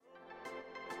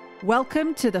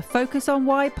Welcome to the Focus on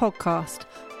Why podcast.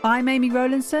 I'm Amy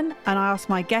Rowlandson and I ask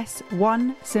my guests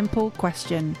one simple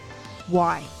question.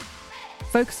 Why?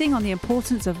 Focusing on the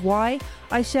importance of why,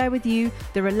 I share with you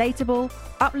the relatable,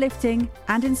 uplifting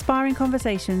and inspiring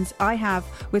conversations I have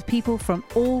with people from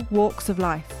all walks of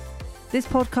life. This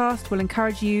podcast will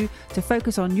encourage you to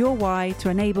focus on your why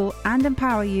to enable and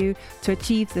empower you to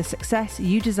achieve the success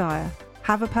you desire.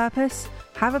 Have a purpose,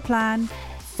 have a plan,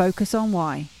 focus on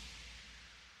why.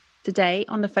 Today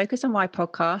on the Focus on Why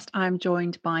podcast, I'm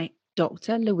joined by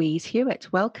Dr. Louise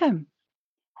Hewitt. Welcome.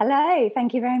 Hello,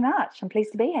 thank you very much. I'm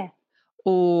pleased to be here.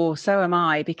 Oh, so am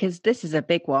I, because this is a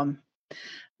big one.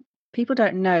 People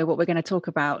don't know what we're going to talk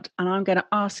about, and I'm going to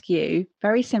ask you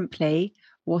very simply,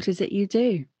 what is it you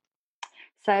do?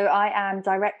 So I am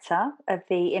director of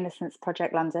the Innocence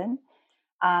Project London,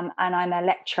 and I'm a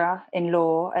lecturer in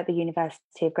law at the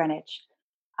University of Greenwich.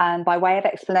 And by way of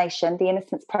explanation, the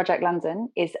Innocence Project London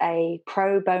is a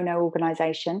pro bono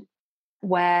organisation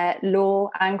where law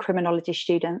and criminology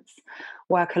students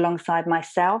work alongside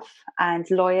myself and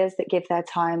lawyers that give their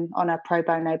time on a pro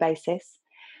bono basis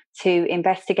to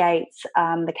investigate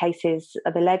the cases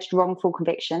of alleged wrongful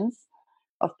convictions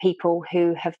of people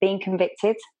who have been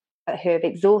convicted, but who have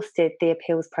exhausted the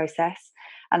appeals process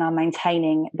and are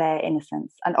maintaining their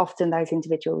innocence. And often those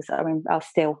individuals are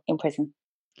still in prison.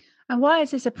 And why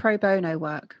is this a pro bono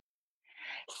work?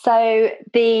 So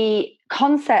the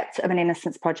concept of an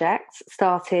innocence project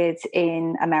started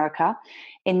in America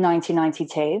in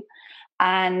 1992,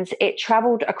 and it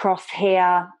travelled across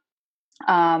here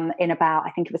in about,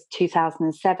 I think it was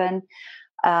 2007.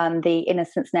 The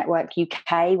Innocence Network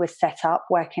UK was set up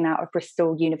working out of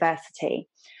Bristol University.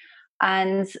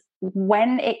 And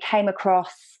when it came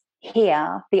across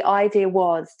here, the idea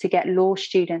was to get law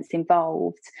students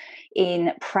involved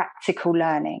in practical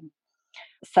learning.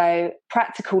 So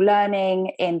practical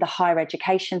learning in the higher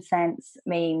education sense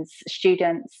means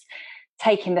students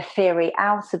taking the theory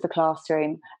out of the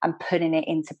classroom and putting it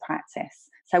into practice.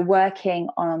 So working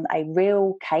on a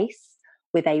real case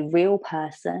with a real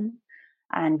person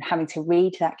and having to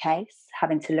read that case,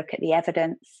 having to look at the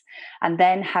evidence, and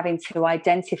then having to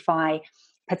identify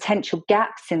potential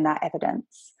gaps in that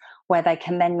evidence where they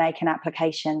can then make an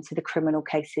application to the Criminal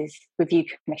Cases Review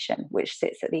Commission, which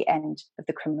sits at the end of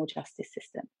the criminal justice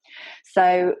system.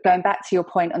 So going back to your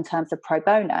point in terms of pro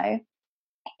bono,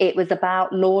 it was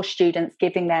about law students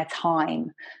giving their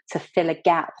time to fill a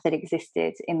gap that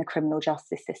existed in the criminal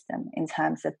justice system in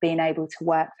terms of being able to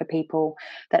work for people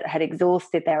that had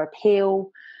exhausted their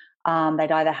appeal.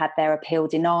 They'd either had their appeal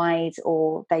denied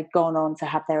or they'd gone on to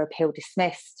have their appeal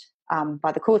dismissed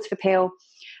by the Court of Appeal.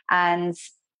 And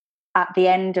at the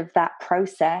end of that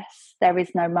process, there is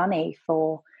no money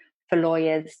for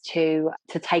lawyers to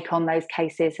take on those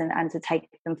cases and to take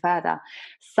them further.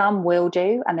 Some will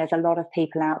do, and there's a lot of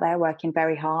people out there working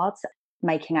very hard,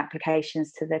 making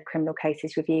applications to the Criminal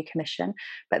Cases Review Commission,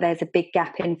 but there's a big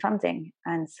gap in funding.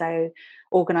 And so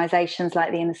organisations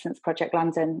like the Innocence Project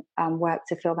London work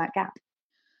to fill that gap.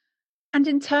 And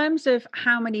in terms of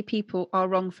how many people are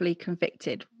wrongfully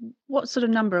convicted, what sort of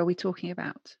number are we talking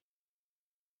about?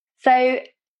 So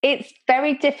it's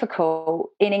very difficult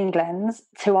in England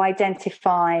to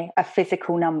identify a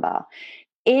physical number.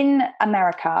 In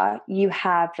America, you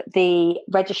have the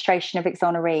registration of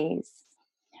exonerees,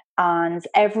 and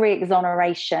every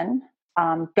exoneration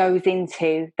goes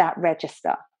into that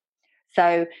register.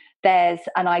 So there's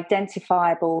an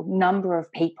identifiable number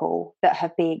of people that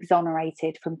have been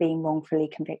exonerated from being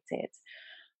wrongfully convicted.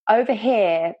 Over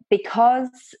here, because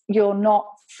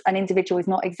an individual is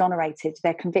not exonerated,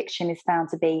 their conviction is found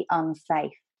to be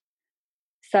unsafe.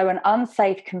 So an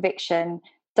unsafe conviction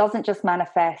doesn't just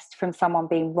manifest from someone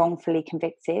being wrongfully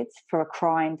convicted for a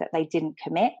crime that they didn't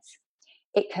commit.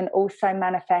 It can also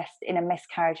manifest in a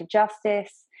miscarriage of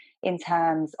justice, in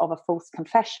terms of a false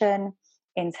confession,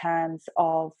 in terms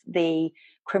of the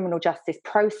criminal justice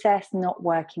process not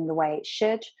working the way it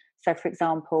should. So, for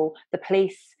example, the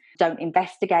police don't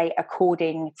investigate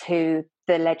according to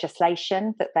the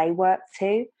legislation that they work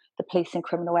to, the Police and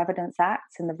Criminal Evidence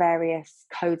Act and the various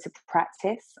codes of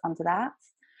practice under that.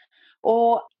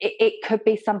 Or it could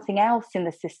be something else in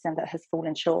the system that has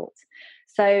fallen short.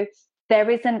 So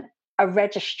there isn't a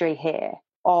registry here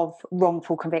of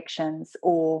wrongful convictions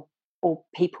or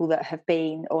people that have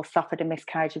been or suffered a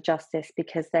miscarriage of justice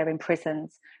because they're imprisoned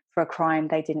for a crime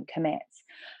they didn't commit.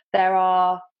 There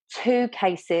are 2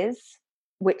 cases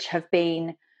which have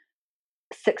been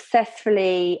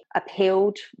successfully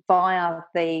appealed via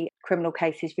the Criminal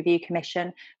Cases Review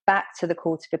Commission back to the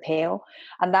Court of Appeal,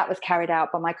 and that was carried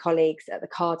out by my colleagues at the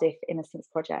Cardiff Innocence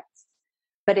Project.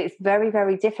 But it's very,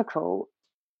 very difficult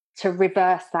to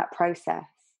reverse that process.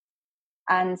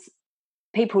 And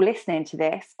people listening to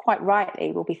this, quite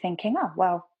rightly, will be thinking, oh,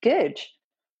 well, good.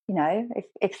 You know,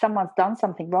 if someone's done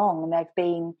something wrong and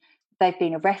they've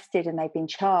been arrested and they've been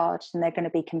charged and they're going to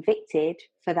be convicted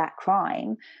for that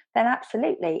crime, then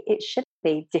absolutely it should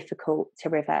be difficult to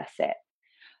reverse it.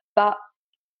 But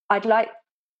I'd like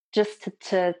just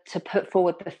to put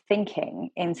forward the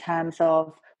thinking in terms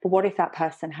of, but what if that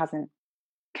person hasn't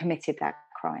committed that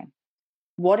crime?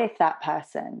 What if that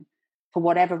person, for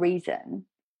whatever reason,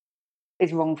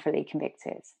 is wrongfully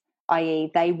convicted,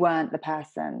 i.e. they weren't the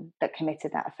person that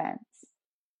committed that offence?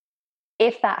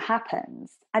 If that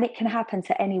happens, and it can happen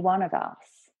to any one of us,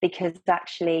 because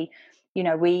actually, you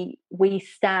know, we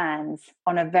stand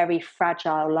on a very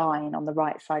fragile line on the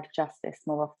right side of justice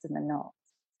more often than not.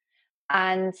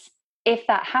 And if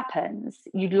that happens,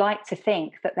 you'd like to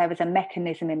think that there is a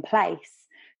mechanism in place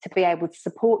to be able to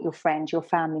support your friend, your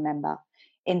family member,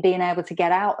 in being able to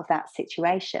get out of that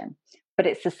situation. But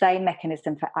it's the same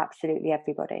mechanism for absolutely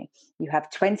everybody. You have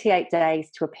 28 days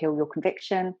to appeal your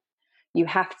conviction. You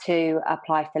have to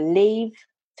apply for leave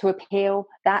to appeal.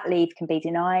 That leave can be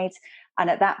denied. And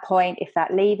at that point, if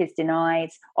that leave is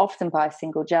denied, often by a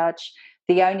single judge,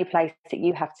 the only place that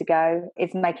you have to go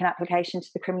is make an application to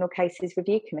the Criminal Cases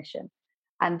Review Commission.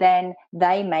 And then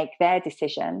they make their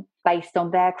decision based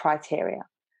on their criteria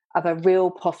of a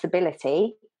real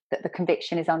possibility that the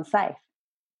conviction is unsafe.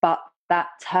 But that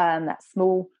term, that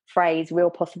small phrase, real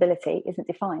possibility, isn't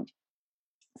defined.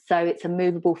 So it's a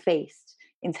movable feast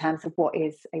in terms of what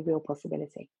is a real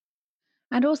possibility.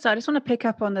 And also, I just want to pick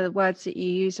up on the words that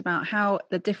you use about how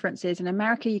the difference is in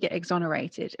America, you get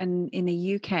exonerated, and in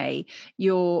the UK,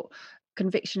 your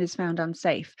conviction is found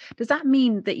unsafe. Does that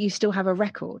mean that you still have a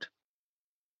record?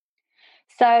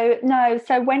 So, no.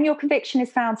 So when your conviction is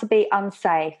found to be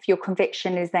unsafe, your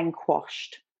conviction is then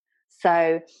quashed.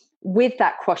 So with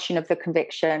that quashing of the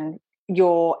conviction,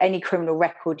 any criminal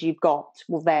record you've got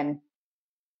will then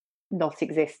not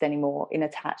exist anymore in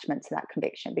attachment to that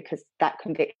conviction, because that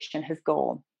conviction has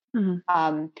gone.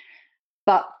 Mm-hmm.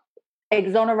 But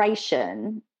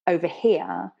exoneration over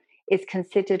here is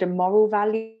considered a moral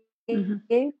value,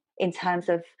 mm-hmm. in terms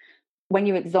of when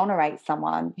you exonerate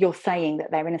someone, you're saying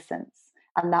that they're innocent.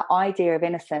 And that idea of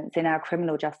innocence in our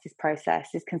criminal justice process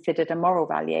is considered a moral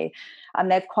value. And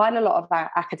there's quite a lot of our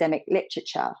academic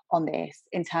literature on this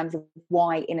in terms of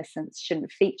why innocence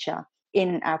shouldn't feature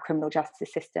in our criminal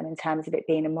justice system in terms of it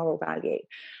being a moral value.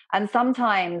 And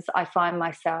sometimes I find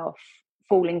myself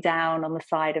falling down on the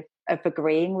side of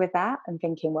agreeing with that and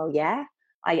thinking, well, yeah,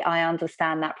 I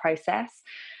understand that process,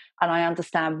 and I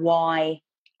understand why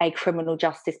a criminal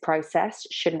justice process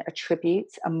shouldn't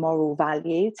attribute a moral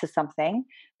value to something,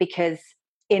 because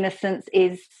innocence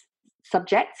is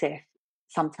subjective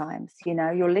sometimes. You know,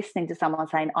 you're listening to someone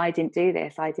saying, I didn't do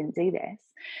this, I didn't do this.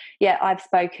 Yeah, I've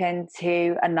spoken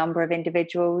to a number of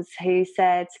individuals who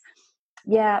said,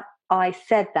 yeah, I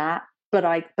said that, but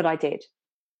I did.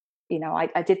 You know,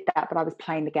 I did that, but I was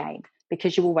playing the game,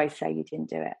 because you always say you didn't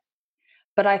do it.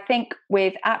 But I think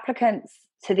with applicants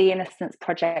to the Innocence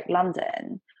Project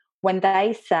London, when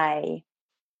they say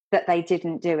that they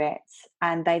didn't do it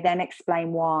and they then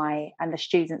explain why, and the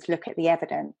students look at the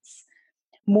evidence,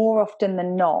 more often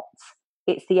than not,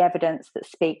 it's the evidence that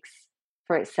speaks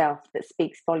for itself, that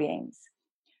speaks volumes.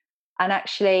 And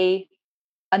actually,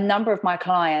 a number of my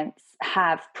clients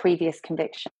have previous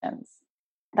convictions.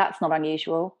 That's not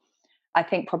unusual. I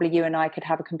think probably you and I could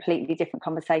have a completely different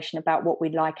conversation about what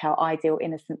we'd like our ideal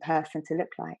innocent person to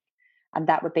look like. And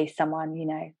that would be someone, you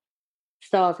know,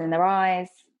 stars in their eyes,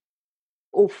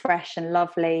 all fresh and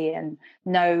lovely, and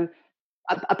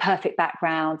a perfect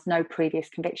background, no previous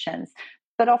convictions.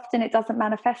 But often it doesn't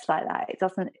manifest like that. It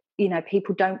doesn't, you know,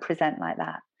 people don't present like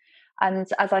that. And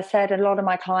as I said, a lot of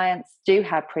my clients do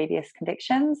have previous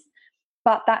convictions,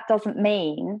 but that doesn't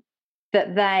mean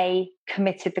that they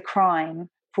committed the crime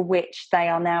for which they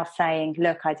are now saying,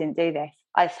 look, I didn't do this.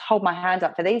 I hold my hand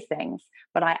up for these things,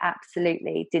 but I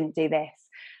absolutely didn't do this.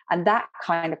 And that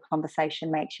kind of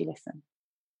conversation makes you listen.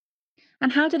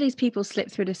 And how do these people slip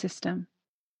through the system?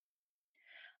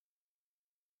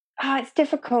 It's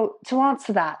difficult to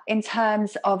answer that in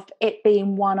terms of it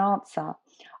being one answer.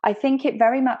 I think it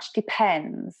very much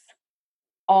depends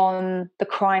on the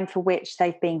crime for which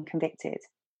they've been convicted.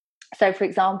 So, for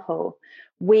example,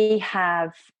 we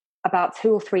have about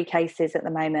 2 or 3 cases at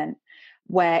the moment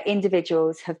where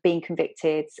individuals have been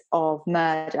convicted of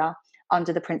murder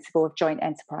under the principle of joint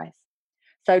enterprise.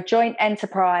 So joint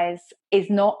enterprise is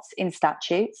not in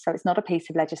statute, so it's not a piece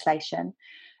of legislation.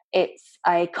 It's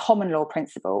a common law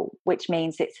principle, which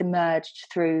means it's emerged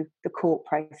through the court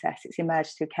process. It's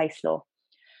emerged through case law.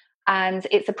 And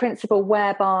it's a principle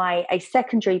whereby a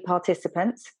secondary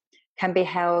participant can be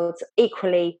held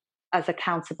equally as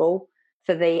accountable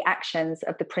for the actions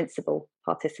of the principal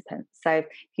participant. So if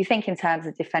you think in terms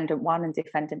of defendant one and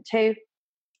defendant two,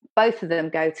 both of them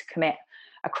go to commit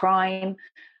a crime.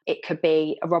 It could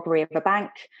be a robbery of a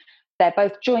bank. They're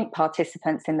both joint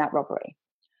participants in that robbery.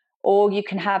 Or you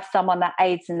can have someone that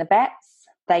aids and abets.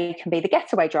 They can be the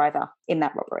getaway driver in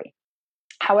that robbery.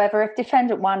 However, if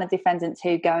defendant one and defendant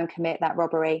two go and commit that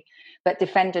robbery, but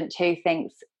defendant two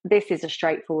thinks this is a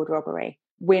straightforward robbery,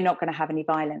 we're not going to have any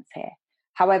violence here.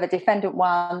 However, defendant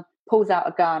one pulls out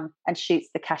a gun and shoots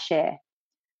the cashier.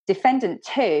 Defendant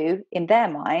two, in their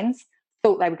minds,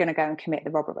 thought they were going to go and commit the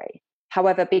robbery.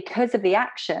 However, because of the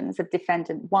actions of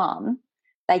defendant one,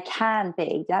 they can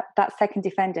be, that second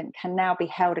defendant can now be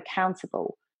held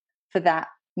accountable for that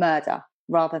murder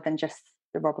rather than just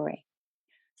the robbery.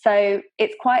 So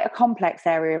it's quite a complex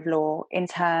area of law in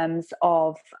terms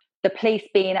of the police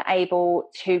being able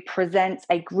to present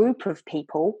a group of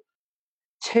people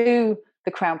to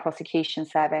the Crown Prosecution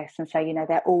Service and say,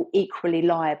 they're all equally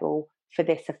liable for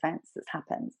this offence that's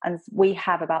happened. And we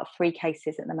have about 3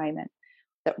 cases at the moment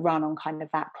that run on kind of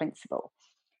that principle.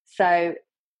 So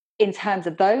in terms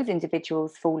of those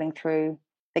individuals falling through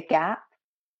the gap,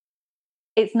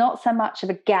 it's not so much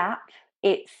of a gap,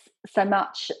 it's so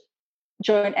much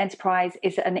joint enterprise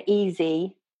is an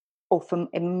easy,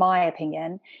 in my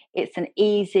opinion, it's an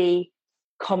easy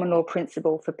common law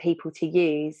principle for people to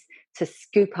use to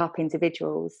scoop up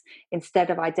individuals instead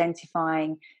of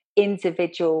identifying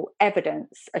individual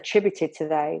evidence attributed to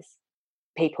those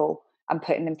people and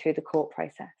putting them through the court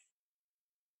process.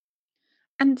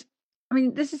 And I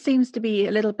mean, this seems to be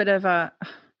a little bit of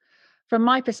from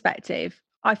my perspective,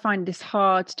 I find this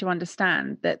hard to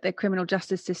understand, that the criminal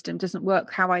justice system doesn't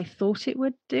work how I thought it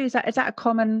would do. Is that a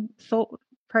common thought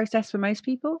process for most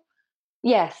people?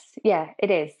 Yes, yeah,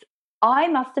 it is. I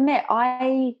must admit,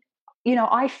 I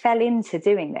fell into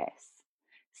doing this.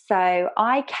 So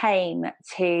I came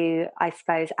to, I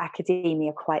suppose,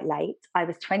 academia quite late. I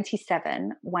was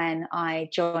 27 when I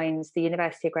joined the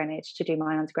University of Greenwich to do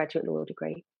my undergraduate law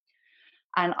degree.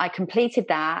 And I completed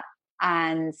that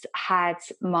and had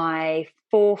my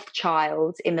 4th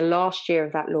child in the last year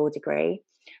of that law degree.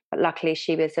 But luckily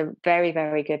she was a very,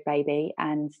 very good baby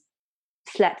and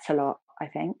slept a lot, I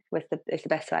think, is the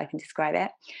best way I can describe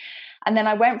it. And then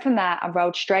I went from that and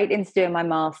rolled straight into doing my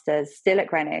master's, still at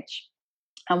Greenwich.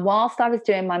 And whilst I was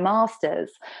doing my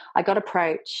master's, I got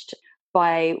approached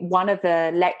by one of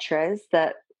the lecturers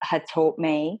that had taught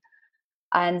me,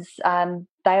 and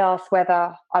they asked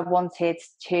whether I wanted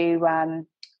to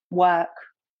work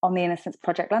on the Innocence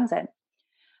Project London.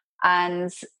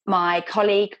 And my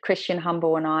colleague, Christian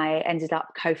Humble, and I ended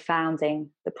up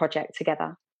co-founding the project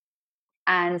together.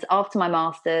 And after my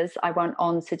master's, I went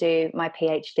on to do my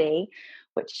PhD,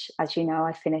 which, as you know,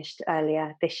 I finished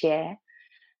earlier this year.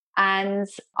 And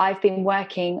I've been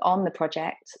working on the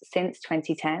project since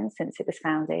 2010, since it was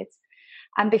founded.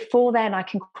 And before then, I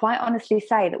can quite honestly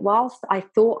say that whilst I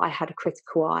thought I had a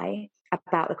critical eye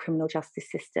about the criminal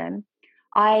justice system,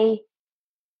 I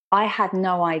had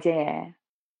no idea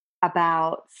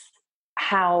about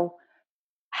how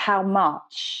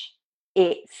much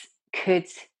it could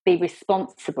be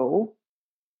responsible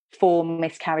for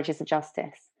miscarriages of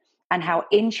justice and how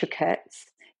intricate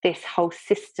this whole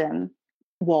system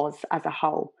was as a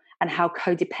whole and how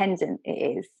codependent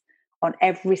it is on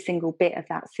every single bit of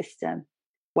that system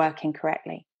working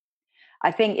correctly.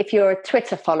 I think if you're a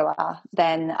Twitter follower,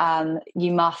 then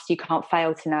you can't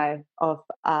fail to know of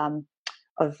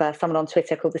someone on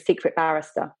Twitter called the Secret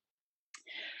Barrister.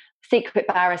 Secret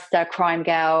Barrister, Crime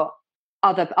Girl,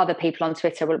 other people on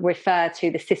Twitter will refer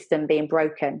to the system being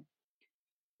broken.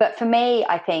 But for me,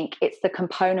 I think it's the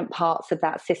component parts of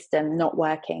that system not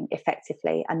working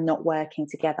effectively and not working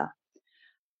together.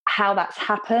 How that's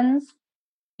happened,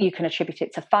 you can attribute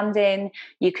it to funding,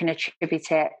 you can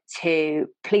attribute it to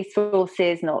police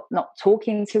forces not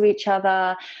talking to each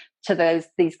other, to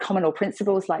these common law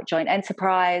principles like joint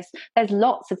enterprise. There's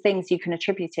lots of things you can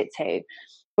attribute it to.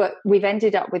 But we've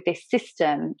ended up with this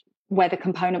system where the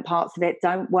component parts of it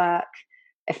don't work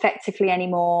effectively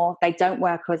anymore. They don't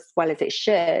work as well as it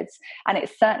should. And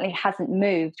it certainly hasn't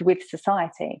moved with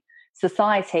society.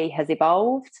 Society has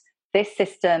evolved. This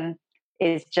system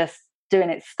is just doing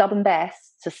its stubborn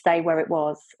best to stay where it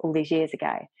was all these years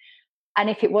ago. And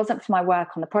if it wasn't for my work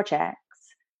on the project,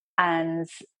 and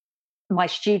my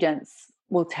students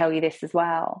will tell you this as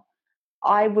well,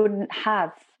 I wouldn't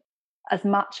have as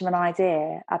much of an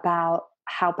idea about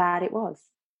how bad it was.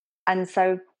 And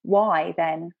so why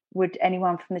then would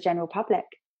anyone from the general public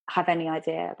have any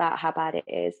idea about how bad it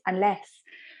is unless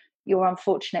you're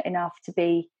unfortunate enough to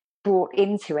be brought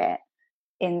into it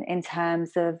in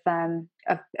terms of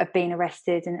being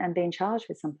arrested and being charged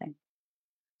with something.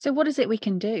 So what is it we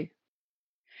can do?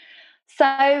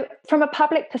 So from a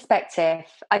public perspective,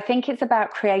 I think it's about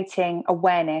creating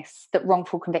awareness that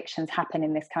wrongful convictions happen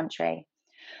in this country.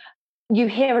 You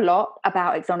hear a lot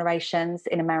about exonerations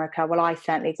in America. Well, I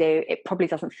certainly do. It probably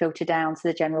doesn't filter down to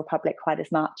the general public quite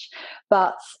as much.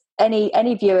 But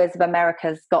any viewers of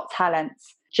America's Got Talent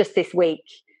just this week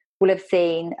will have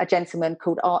seen a gentleman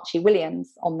called Archie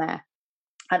Williams on there.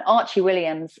 And Archie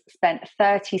Williams spent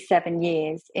 37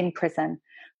 years in prison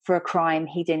for a crime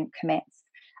he didn't commit.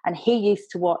 And he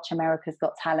used to watch America's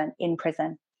Got Talent in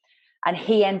prison. And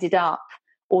he ended up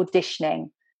auditioning.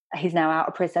 He's now out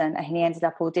of prison, and he ended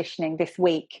up auditioning this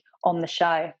week on the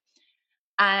show.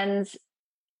 And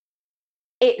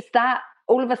it's that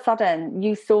all of a sudden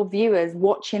you saw viewers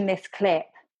watching this clip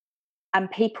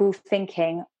and people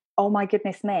thinking, oh my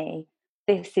goodness me,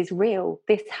 this is real.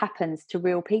 This happens to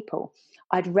real people.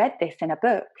 I'd read this in a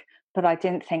book, but I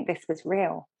didn't think this was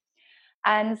real.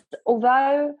 And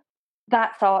although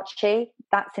that's Archie,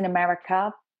 that's in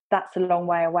America, that's a long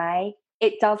way away,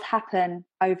 it does happen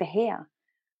over here.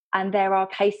 And there are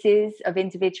cases of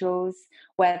individuals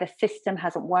where the system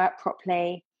hasn't worked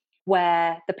properly,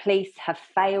 where the police have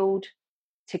failed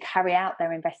to carry out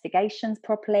their investigations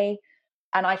properly.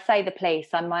 And I say the police,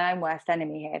 I'm my own worst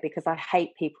enemy here because I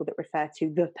hate people that refer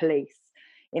to the police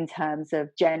in terms of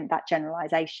that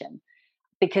generalisation.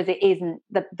 Because it isn't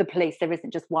the police, there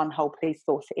isn't just one whole police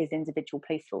force, it is individual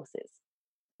police forces.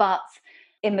 But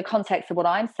in the context of what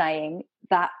I'm saying,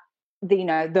 that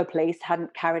the police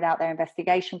hadn't carried out their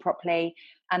investigation properly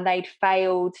and they'd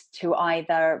failed to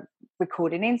either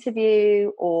record an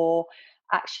interview or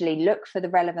actually look for the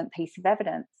relevant piece of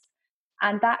evidence.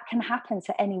 And that can happen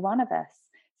to any one of us.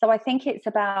 So I think it's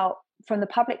about, from the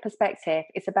public perspective,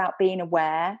 it's about being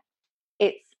aware.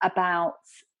 It's about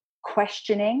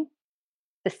questioning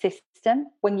the system.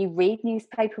 When you read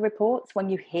newspaper reports, when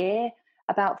you hear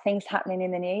about things happening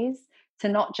in the news, to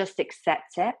not just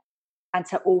accept it and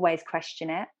to always question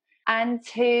it, and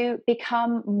to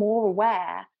become more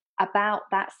aware about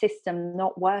that system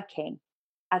not working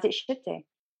as it should do.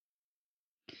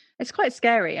 It's quite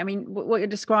scary. I mean, what you're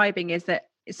describing is that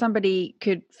somebody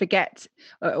could forget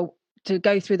to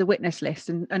go through the witness list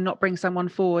and not bring someone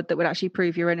forward that would actually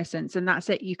prove your innocence. And that's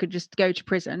it. You could just go to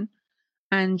prison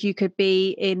and you could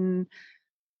be in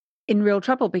real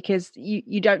trouble because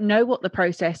you don't know what the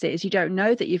process is. You don't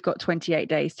know that you've got 28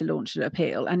 days to launch an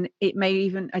appeal. And it may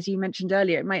even, as you mentioned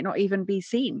earlier, it might not even be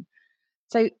seen.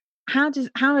 So how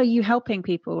are you helping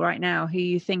people right now who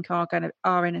you think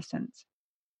are innocent?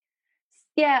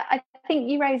 Yeah, I think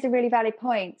you raise a really valid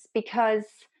point because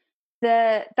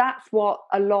that's what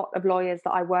a lot of lawyers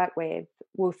that I work with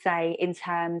will say in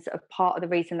terms of part of the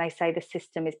reason they say the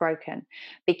system is broken,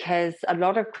 because a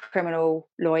lot of criminal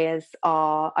lawyers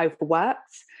are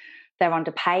overworked, they're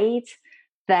underpaid,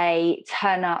 they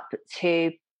turn up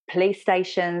to police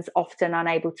stations often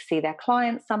unable to see their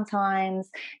clients sometimes,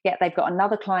 yet they've got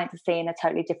another client to see in a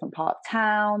totally different part of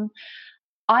town.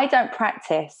 I don't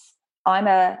practice. I'm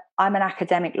an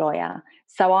academic lawyer,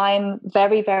 so I'm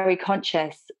very, very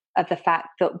conscious of the fact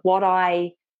that what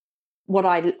I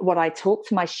talk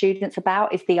to my students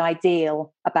about is the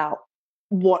ideal about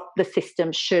what the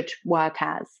system should work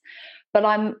as. But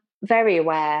I'm very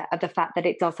aware of the fact that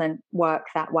it doesn't work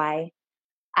that way.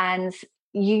 And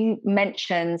you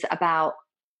mentioned about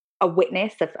a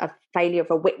witness, a failure of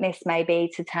a witness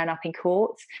maybe to turn up in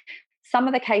court. Some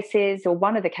of the cases, or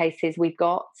one of the cases we've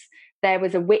got, there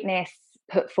was a witness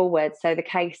put forward. So the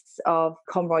case of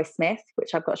Conroy Smith,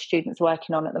 which I've got students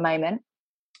working on at the moment,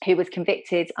 who was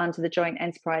convicted under the joint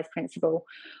enterprise principle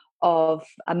of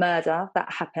a murder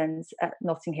that happened at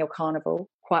Notting Hill Carnival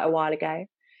quite a while ago.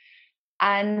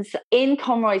 And in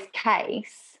Conroy's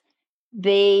case,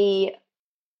 the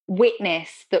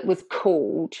witness that was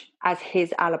called as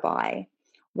his alibi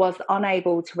was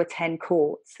unable to attend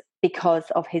court because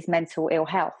of his mental ill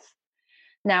health.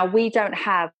 Now, we don't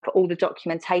have all the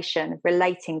documentation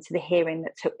relating to the hearing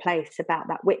that took place about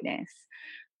that witness,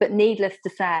 but needless to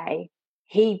say,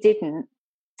 he didn't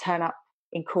turn up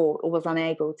in court or was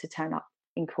unable to turn up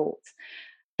in court.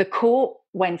 The court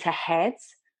went ahead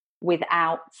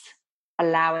without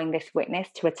allowing this witness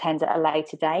to attend at a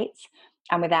later date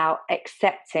and without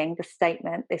accepting the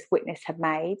statement this witness had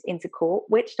made into court,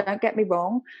 which, don't get me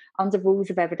wrong, under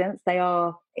rules of evidence, they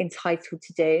are entitled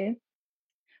to do.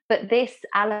 But this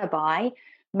alibi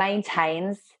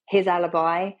maintains his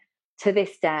alibi to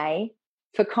this day,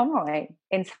 for Conroy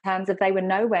in terms of they were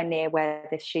nowhere near where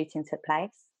this shooting took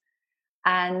place.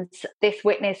 And this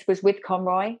witness was with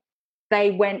Conroy.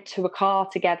 They went to a car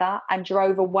together and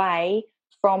drove away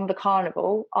from the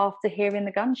carnival after hearing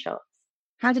the gunshots.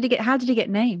 How did he get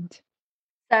named?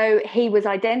 So he was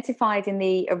identified in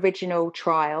the original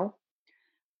trial,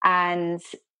 and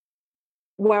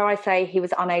where I say he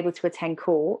was unable to attend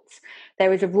court,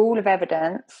 there is a rule of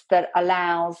evidence that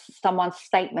allows someone's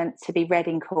statement to be read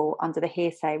in court under the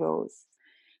hearsay rules.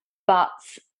 But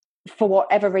for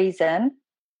whatever reason,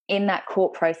 in that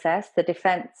court process, the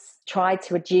defence tried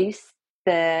to adduce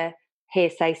the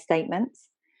hearsay statements,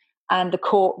 and the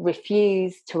court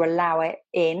refused to allow it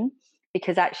in,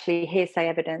 because actually hearsay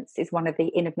evidence is one of the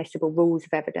inadmissible rules of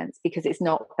evidence because it's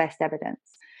not best evidence.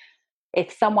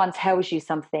 If someone tells you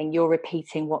something, you're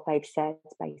repeating what they've said,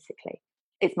 basically.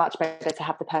 It's much better to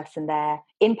have the person there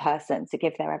in person to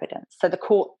give their evidence. So the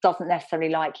court doesn't necessarily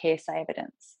like hearsay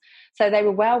evidence. So they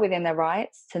were well within their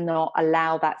rights to not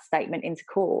allow that statement into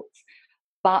court.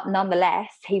 But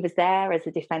nonetheless, he was there as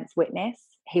a defence witness.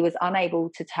 He was unable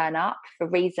to turn up for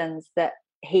reasons that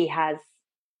he has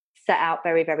set out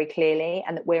very, very clearly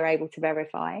and that we're able to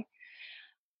verify.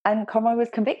 And Conroy was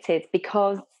convicted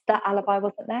because that alibi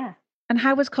wasn't there. And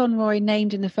how was Conroy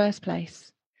named in the first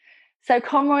place? So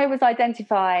Conroy was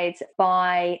identified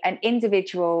by an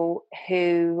individual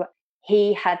who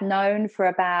he had known for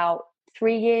about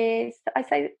 3 years.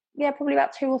 Probably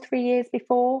about 2 or 3 years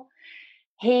before.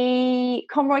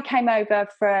 Conroy came over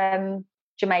from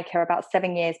Jamaica about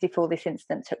 7 years before this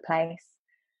incident took place.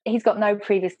 He's got no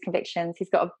previous convictions. He's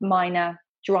got a minor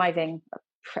driving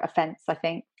offence, I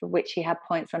think, for which he had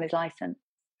points on his licence.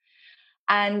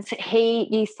 And he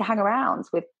used to hang around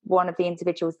with one of the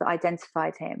individuals that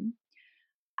identified him.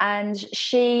 And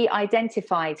she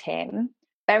identified him,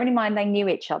 bearing in mind they knew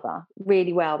each other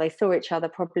really well. They saw each other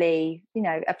probably,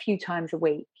 a few times a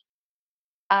week.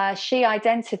 She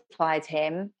identified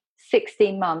him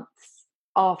 16 months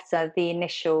after the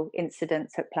initial incident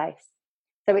took place.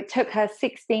 So it took her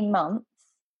 16 months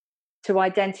to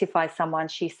identify someone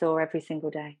she saw every single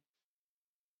day.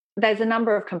 There's a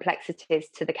number of complexities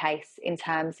to the case in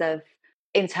terms of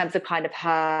kind of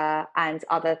her and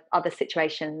other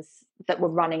situations that were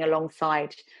running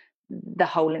alongside the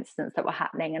whole incidents that were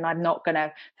happening. And I'm not going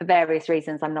to, for various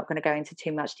reasons, I'm not going to go into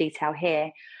too much detail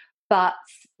here. But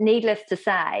needless to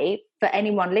say, for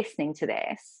anyone listening to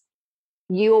this,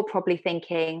 you're probably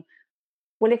thinking,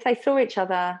 well, if they saw each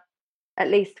other at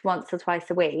least once or twice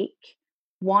a week,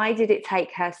 why did it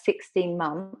take her 16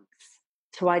 months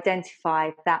to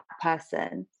identify that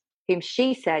person whom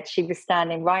she said she was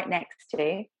standing right next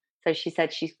to? So she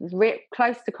said she's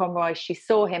close to Conroy. She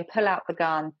saw him pull out the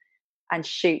gun and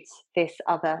shoot this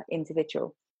other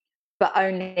individual, but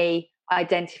only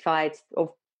identified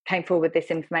or came forward with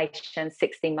this information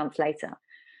 16 months later.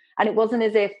 And it wasn't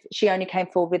as if she only came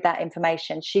forward with that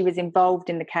information. She was involved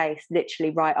in the case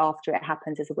literally right after it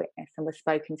happened as a witness and was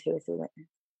spoken to as a witness.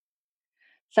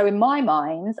 So in my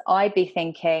mind, I'd be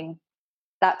thinking,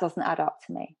 that doesn't add up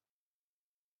to me.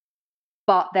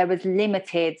 But there was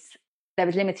limited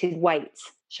weight,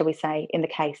 shall we say, in the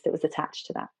case that was attached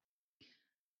to that.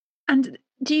 And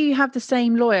do you have the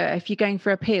same lawyer if you're going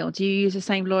for appeal? Do you use the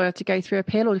same lawyer to go through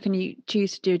appeal, or can you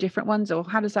choose to do different ones, or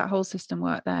how does that whole system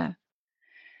work there?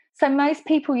 So most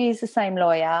people use the same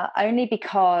lawyer only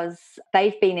because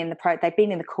they've been in the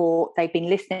court, they've been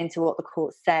listening to what the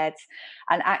court said,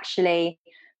 and actually,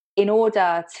 in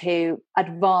order to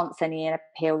advance any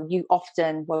appeal, you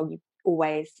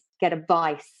always get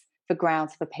advice for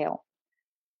grounds of appeal.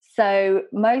 So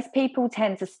most people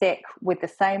tend to stick with the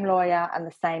same lawyer and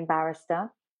the same barrister.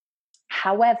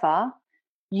 However,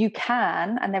 you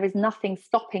can, and there is nothing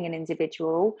stopping an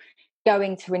individual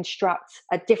going to instruct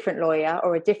a different lawyer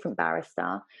or a different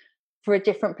barrister for a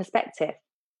different perspective.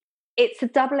 It's a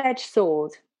double-edged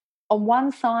sword. On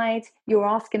one side, you're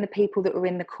asking the people that were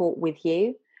in the court with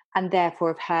you and therefore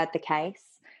have heard the case.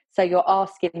 So you're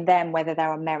asking them whether there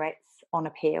are merits on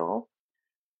appeal.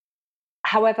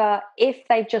 However, if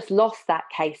they've just lost that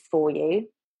case for you,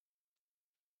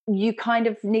 you kind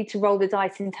of need to roll the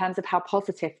dice in terms of how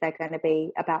positive they're going to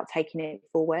be about taking it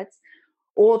forwards.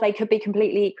 Or they could be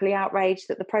completely equally outraged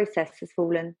that the process has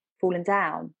fallen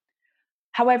down.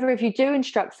 However, if you do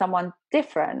instruct someone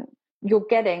different, you're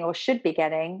getting, or should be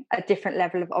getting, a different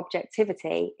level of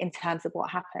objectivity in terms of what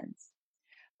happens.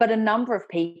 But a number of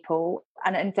people,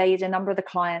 and indeed a number of the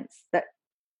clients that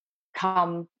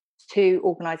come to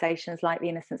organisations like the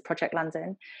Innocence Project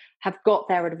London, have got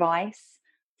their advice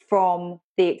from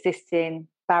the existing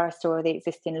barrister or the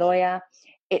existing lawyer.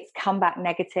 It's come back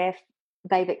negative.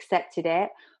 They've accepted it,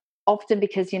 often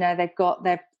because, they've got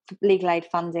their legal aid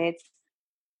funded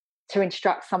to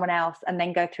instruct someone else and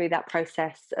then go through that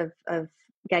process of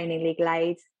gaining legal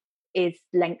aid is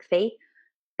lengthy.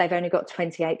 They've only got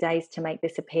 28 days to make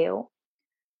this appeal.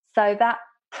 So that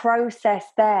process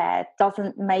there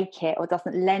doesn't make it, or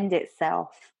doesn't lend itself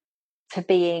to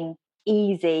being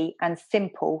easy and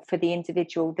simple for the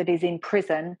individual that is in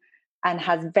prison and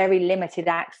has very limited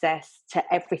access to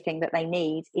everything that they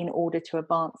need in order to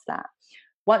advance that.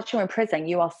 Once you're in prison,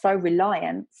 you are so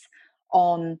reliant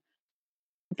on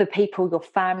the people, your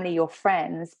family, your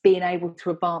friends, being able to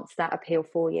advance that appeal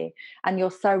for you. And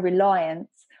you're so reliant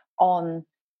on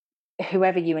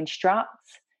whoever you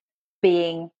instruct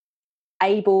being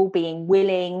able, being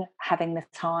willing, having the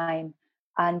time.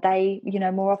 And they,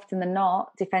 more often than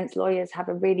not, defense lawyers have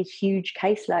a really huge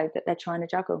caseload that they're trying to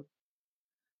juggle.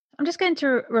 I'm just going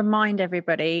to remind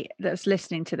everybody that's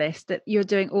listening to this that you're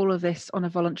doing all of this on a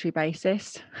voluntary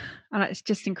basis, and it's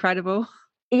just incredible.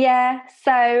 Yeah.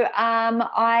 So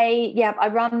I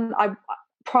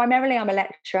primarily I'm a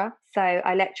lecturer. So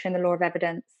I lecture in the law of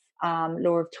evidence,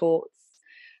 law of torts,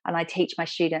 and I teach my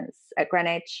students at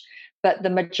Greenwich. But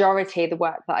the majority of the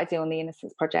work that I do on the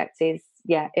Innocence Project is,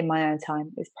 in my own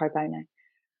time, is pro bono.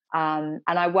 And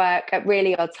I work at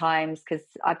really odd times because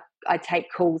I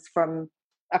take calls from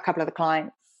a couple of the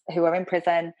clients who are in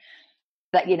prison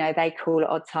that, they call at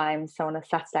odd times. So on a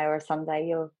Saturday or a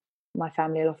Sunday, my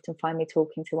family will often find me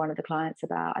talking to one of the clients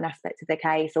about an aspect of their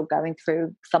case or going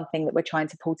through something that we're trying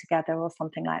to pull together or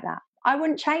something like that. I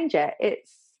wouldn't change it.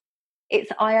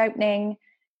 It's eye-opening.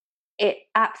 It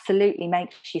absolutely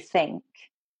makes you think.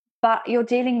 But you're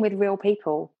dealing with real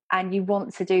people and you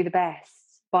want to do the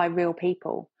best by real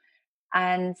people.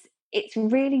 And it's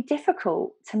really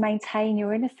difficult to maintain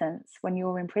your innocence when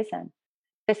you're in prison.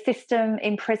 The system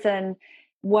in prison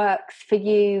works for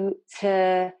you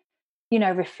to,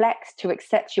 reflect, to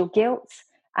accept your guilt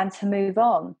and to move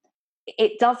on.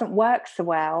 It doesn't work so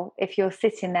well if you're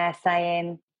sitting there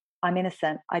saying, I'm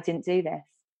innocent, I didn't do this.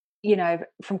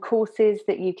 From courses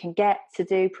that you can get to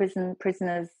do,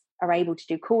 prisoners are able to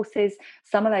do courses.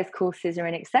 Some of those courses are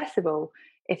inaccessible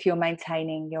if you're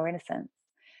maintaining your innocence.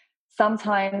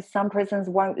 Sometimes some prisons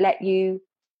won't let you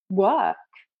work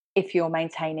if you're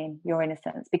maintaining your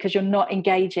innocence because you're not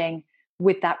engaging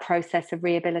with that process of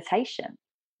rehabilitation,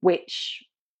 which,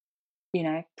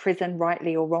 prison,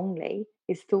 rightly or wrongly,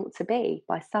 is thought to be,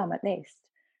 by some at least.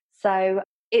 So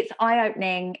it's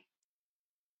eye-opening.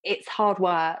 It's hard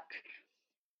work.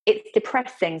 It's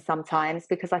depressing sometimes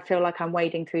because I feel like I'm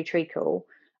wading through treacle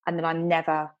and that I'm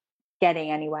never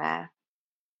getting anywhere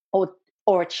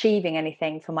or achieving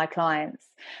anything for my clients.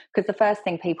 Because the first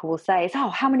thing people will say is, oh,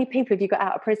 how many people have you got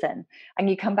out of prison? And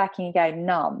you come back and you go,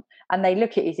 none. And they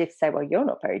look at you as if to say, well, you're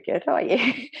not very good, are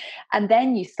you? And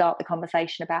then you start the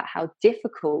conversation about how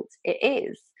difficult it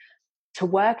is to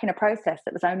work in a process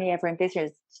that was only ever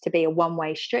envisaged to be a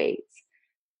one-way street.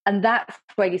 And that's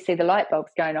where you see the light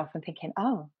bulbs going off and thinking,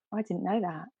 oh, I didn't know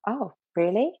that. Oh,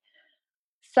 really?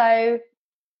 So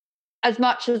as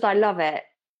much as I love it,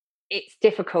 it's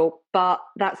difficult, but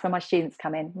that's where my students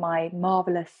come in, my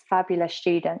marvellous, fabulous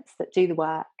students that do the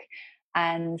work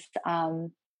and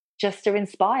just are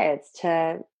inspired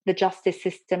to the justice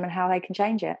system and how they can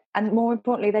change it. And more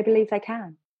importantly, they believe they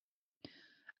can.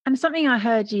 And something I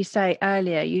heard you say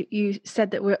earlier, you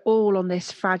said that we're all on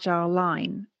this fragile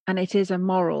line and it is a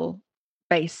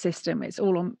moral-based system. It's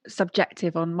all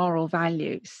subjective on moral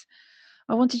values.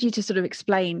 I wanted you to sort of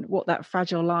explain what that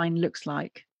fragile line looks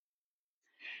like.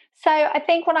 So I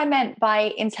think what I meant by,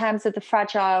 in terms of the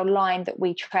fragile line that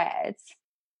we tread,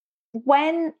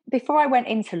 before I went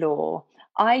into law,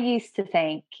 I used to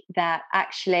think that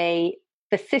actually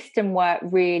the system worked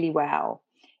really well.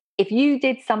 If you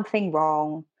did something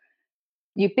wrong,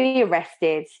 you'd be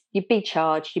arrested, you'd be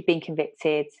charged, you'd been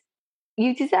convicted,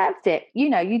 you deserved it.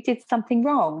 You did something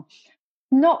wrong.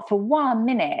 Not for 1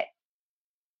 minute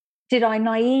did I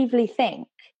naively think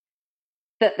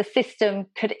that the system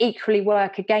could equally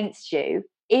work against you,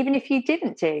 even if you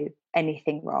didn't do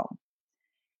anything wrong.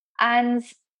 And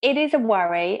it is a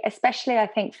worry, especially I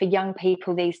think for young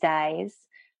people these days,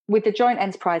 with the joint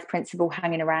enterprise principle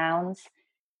hanging around.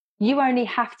 You only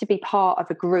have to be part of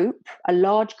a group, a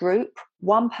large group.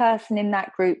 One person in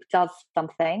that group does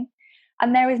something,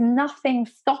 and there is nothing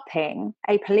stopping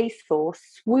a police force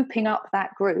swooping up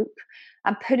that group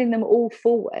and putting them all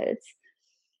forward,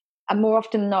 and more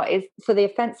often than not is for the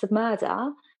offence of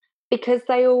murder, because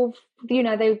they all,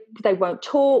 they won't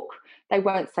talk, they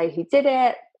won't say who did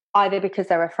it, either because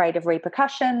they're afraid of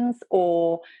repercussions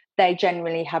or they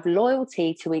generally have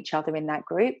loyalty to each other in that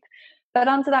group. But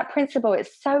under that principle,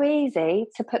 it's so easy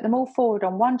to put them all forward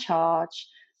on one charge,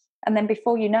 and then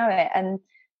before you know it,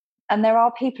 and there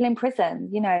are people in prison.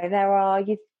 There are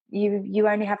you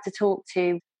only have to talk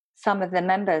to some of the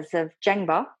members of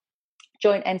JENGBA,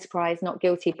 Joint Enterprise Not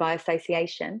Guilty by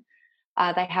Association.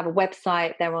 They have a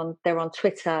website. They're on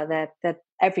Twitter. They're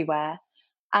everywhere.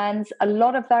 And a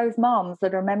lot of those moms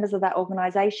that are members of that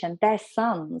organisation, their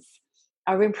sons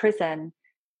are in prison,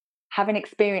 having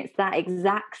experienced that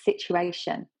exact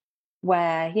situation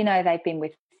where, they've been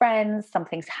with friends,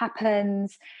 something's happened,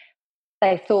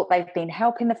 they thought they've been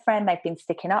helping the friend, they've been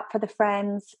sticking up for the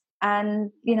friends,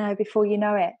 and, before you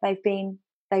know it, they've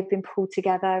been pulled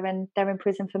together and they're in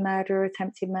prison for murder,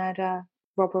 attempted murder,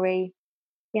 robbery.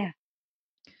 Yeah.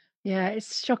 Yeah,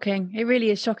 it's shocking. It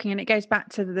really is shocking. And it goes back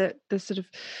to the sort of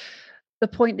the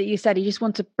point that you said, you just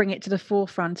want to bring it to the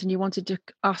forefront and you wanted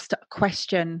us to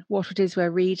question what it is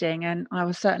we're reading. And I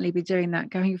will certainly be doing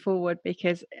that going forward,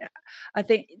 because I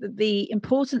think the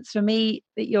importance for me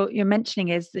that you're mentioning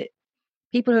is that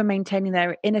people who are maintaining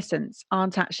their innocence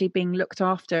aren't actually being looked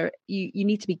after. You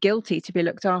need to be guilty to be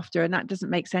looked after. And that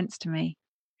doesn't make sense to me.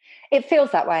 It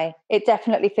feels that way. It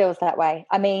definitely feels that way.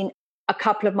 I mean, a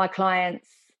couple of my clients,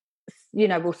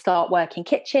 will start working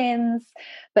kitchens,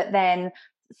 but then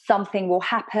something will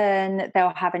happen.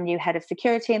 They'll have a new head of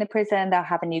security in the prison. They'll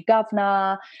have a new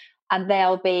governor, and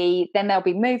they'll be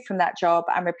moved from that job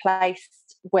and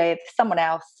replaced with someone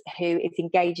else who is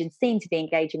seem to be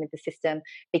engaging with the system,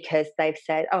 because they've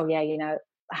said, oh yeah,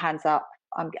 hands up,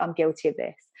 I'm guilty of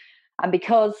this. And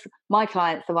because my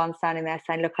clients are the ones standing there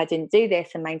saying, look, I didn't do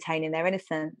this, and maintaining their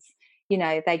innocence,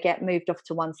 they get moved off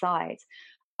to one side.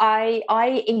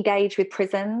 I engage with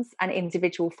prisons and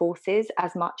individual forces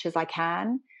as much as I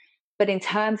can. But in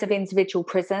terms of individual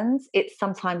prisons, it's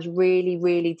sometimes really,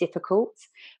 really difficult,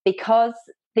 because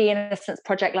the Innocence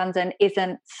Project London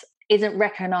isn't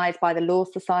recognised by the Law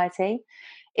Society.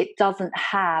 It doesn't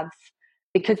have,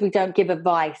 because we don't give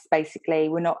advice, basically.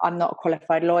 I'm not a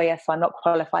qualified lawyer, so I'm not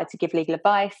qualified to give legal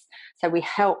advice. So we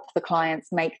help the clients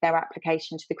make their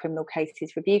application to the Criminal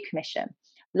Cases Review Commission.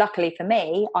 Luckily for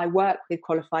me, I work with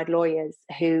qualified lawyers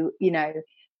who,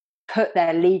 put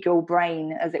their legal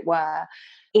brain, as it were,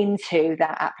 into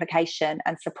that application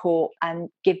and support and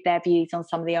give their views on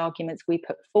some of the arguments we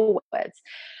put forward.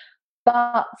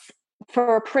 But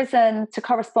for a prison to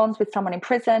correspond with someone in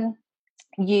prison,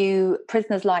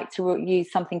 prisoners like to use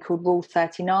something called Rule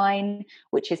 39,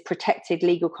 which is protected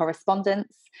legal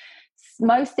correspondence.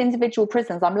 Most individual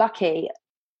prisons, I'm lucky,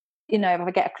 if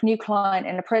I get a new client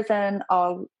in a prison,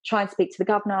 I'll try and speak to the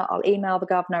governor, I'll email the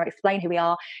governor, explain who we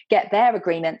are, get their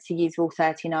agreement to use Rule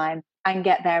 39, and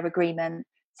get their agreement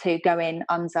to go in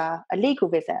under a legal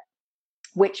visit,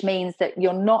 which means that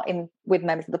you're not in with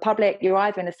members of the public, you're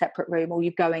either in a separate room or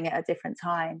you're going at a different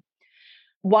time.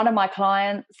 One of my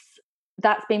clients,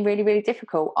 that's been really, really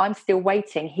difficult. I'm still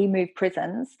waiting. He moved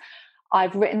prisons.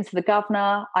 I've written to the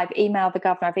governor, I've emailed the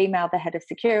governor, I've emailed the head of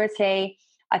security.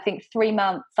 I think 3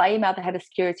 months, I emailed the head of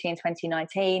security in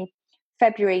 2019.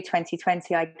 February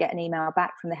 2020, I get an email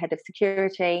back from the head of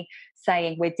security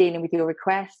saying, we're dealing with your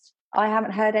request. I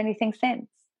haven't heard anything since.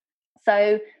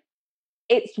 So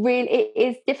it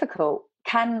is difficult.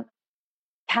 Can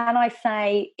I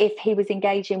say if he was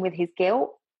engaging with his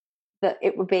guilt that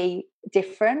it would be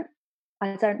different?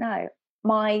 I don't know.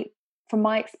 From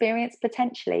my experience,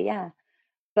 potentially, yeah.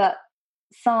 But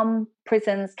some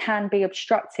prisons can be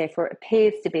obstructive, or it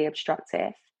appears to be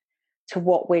obstructive, to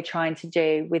what we're trying to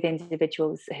do with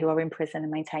individuals who are in prison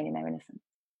and maintaining their innocence.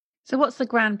 So what's the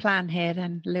grand plan here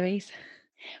then, Louise?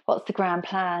 What's the grand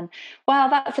plan? Well,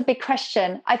 that's a big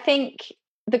question. I think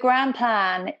the grand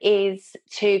plan is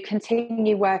to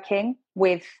continue working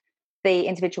with the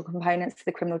individual components of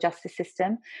the criminal justice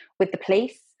system, with the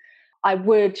police.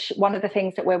 One of the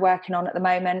things that we're working on at the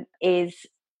moment is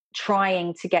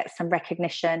trying to get some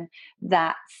recognition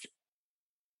that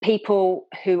people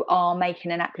who are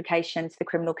making an application to the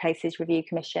Criminal Cases Review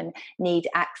Commission need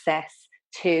access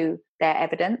to their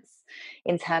evidence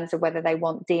in terms of whether they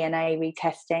want DNA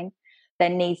retesting. There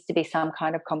needs to be some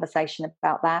kind of conversation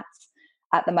about that.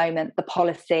 At the moment, the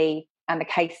policy and the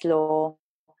case law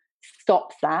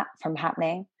stops that from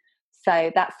happening.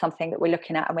 So that's something that we're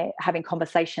looking at, and we're having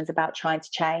conversations about trying to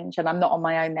change. And I'm not on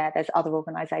my own there. There's other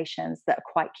organisations that are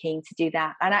quite keen to do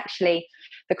that. And actually,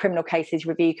 the Criminal Cases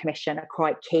Review Commission are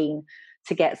quite keen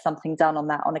to get something done on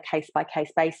that on a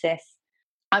case-by-case basis.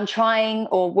 I'm trying,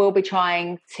 or will be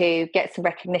trying, to get some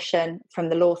recognition from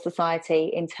the Law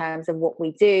Society in terms of what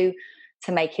we do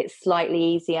to make it slightly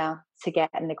easier to get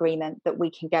an agreement that we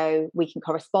can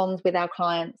correspond with our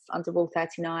clients under Rule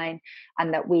 39,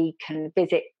 and that we can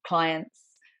visit clients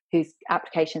whose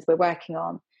applications we're working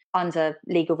on under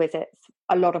legal visits.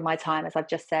 A lot of my time, as I've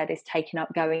just said, is taken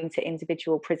up going to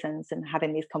individual prisons and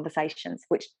having these conversations,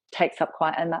 which takes up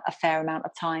quite a fair amount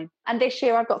of time. And this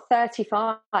year I've got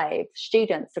 35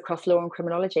 students across law and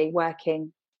criminology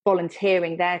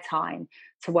volunteering their time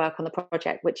to work on the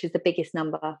project, which is the biggest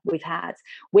number we've had.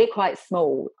 We're quite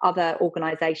small. Other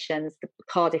organisations, the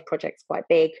Cardiff project's quite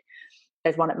big.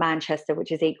 There's one at Manchester,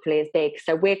 which is equally as big.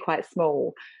 So we're quite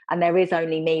small, and there is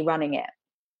only me running it.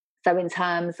 So in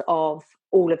terms of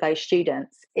all of those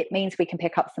students, it means we can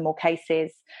pick up some more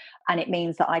cases, and it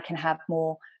means that I can have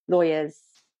more lawyers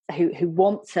who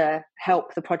want to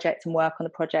help the project and work on the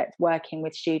project, working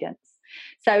with students.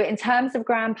 So in terms of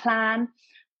grand plan,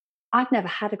 I've never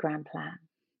had a grand plan.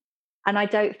 And I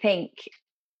don't think,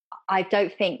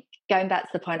 going back to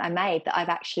the point I made, that I've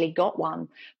actually got one.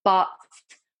 But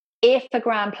if a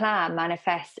grand plan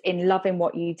manifests in loving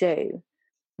what you do,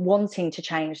 wanting to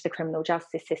change the criminal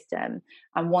justice system,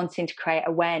 and wanting to create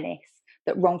awareness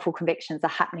that wrongful convictions are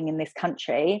happening in this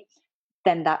country,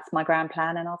 then that's my grand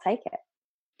plan, and I'll take it.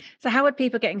 So how would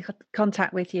people get in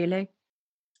contact with you, Lou?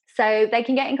 So they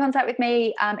can get in contact with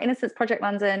me, Innocence Project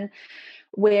London.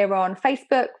 We're on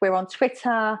Facebook, we're on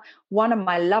Twitter. One of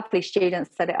my lovely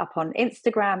students set it up on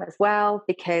Instagram as well,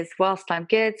 because whilst I'm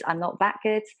good, I'm not that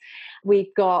good.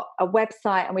 We've got a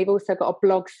website, and we've also got a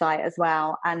blog site as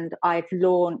well. And I've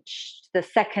launched the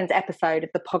second episode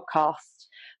of the podcast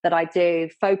that I do,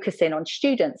 focusing on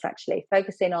students, actually,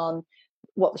 focusing on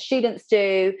what the students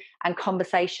do and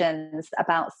conversations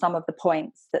about some of the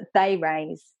points that they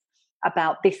raise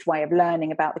about this way of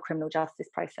learning about the criminal justice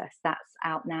process. That's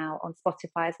out now on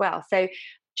Spotify as well. So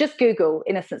just Google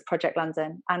Innocence Project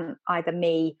London, and either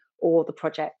me or the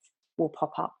project will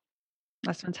pop up.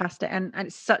 That's fantastic. And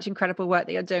it's such incredible work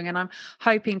that you're doing. And I'm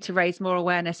hoping to raise more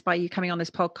awareness by you coming on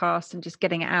this podcast and just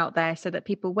getting it out there, so that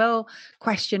people will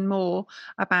question more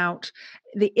about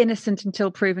the innocent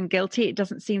until proven guilty. It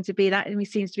doesn't seem to be that. It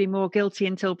seems to be more guilty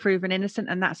until proven innocent.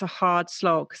 And that's a hard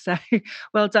slog. So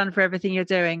well done for everything you're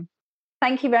doing.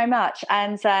 Thank you very much.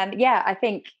 And I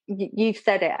think you've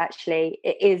said it, actually.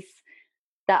 It is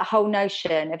that whole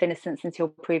notion of innocence until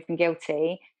proven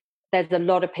guilty. There's a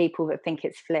lot of people that think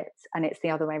it's flipped and it's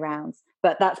the other way around.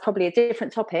 But that's probably a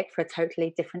different topic for a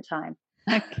totally different time.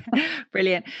 Okay.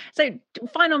 Brilliant. So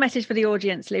final message for the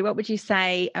audience, Lou. What would you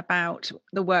say about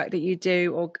the work that you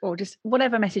do, or just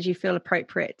whatever message you feel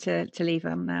appropriate to leave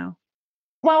them now?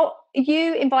 Well,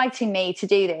 you inviting me to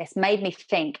do this made me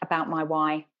think about my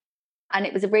why. And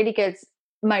it was a really good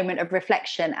moment of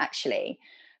reflection, actually,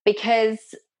 because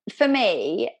for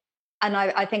me, and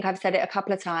I think I've said it a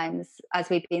couple of times as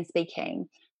we've been speaking,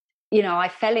 I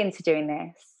fell into doing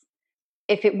this.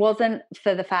 If it wasn't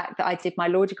for the fact that I did my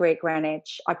law degree at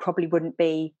Greenwich, I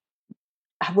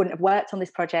wouldn't have worked on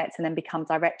this project and then become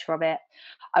director of it.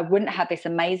 I wouldn't have this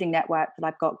amazing network that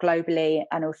I've got globally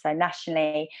and also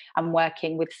nationally, and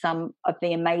working with some of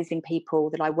the amazing people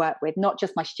that I work with, not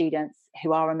just my students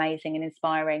who are amazing and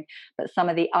inspiring, but some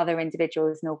of the other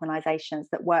individuals and organisations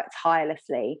that work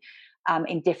tirelessly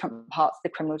in different parts of the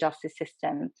criminal justice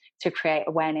system to create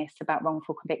awareness about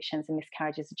wrongful convictions and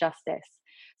miscarriages of justice.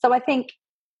 So I think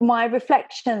my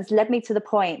reflections led me to the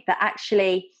point that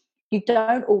actually you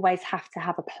don't always have to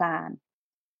have a plan.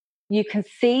 You can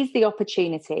seize the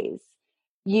opportunities.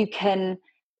 You can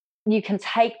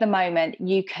take the moment.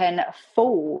 You can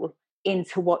fall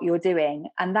into what you're doing.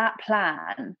 And that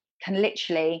plan can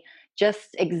literally just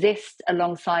exist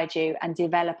alongside you and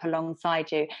develop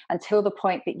alongside you until the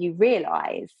point that you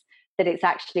realise that it's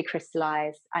actually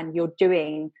crystallised and you're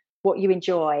doing what you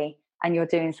enjoy and you're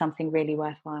doing something really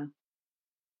worthwhile.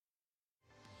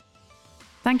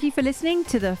 Thank you for listening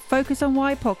to the Focus on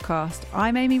Why podcast.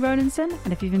 I'm Amy Rowlandson,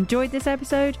 and if you've enjoyed this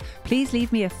episode, please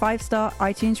leave me a 5-star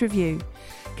iTunes review.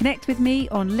 Connect with me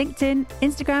on LinkedIn,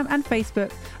 Instagram and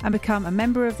Facebook, and become a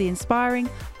member of the inspiring,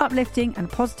 uplifting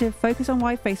and positive Focus on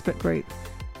Why Facebook group.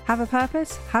 Have a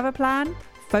purpose, have a plan,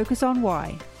 focus on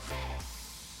why.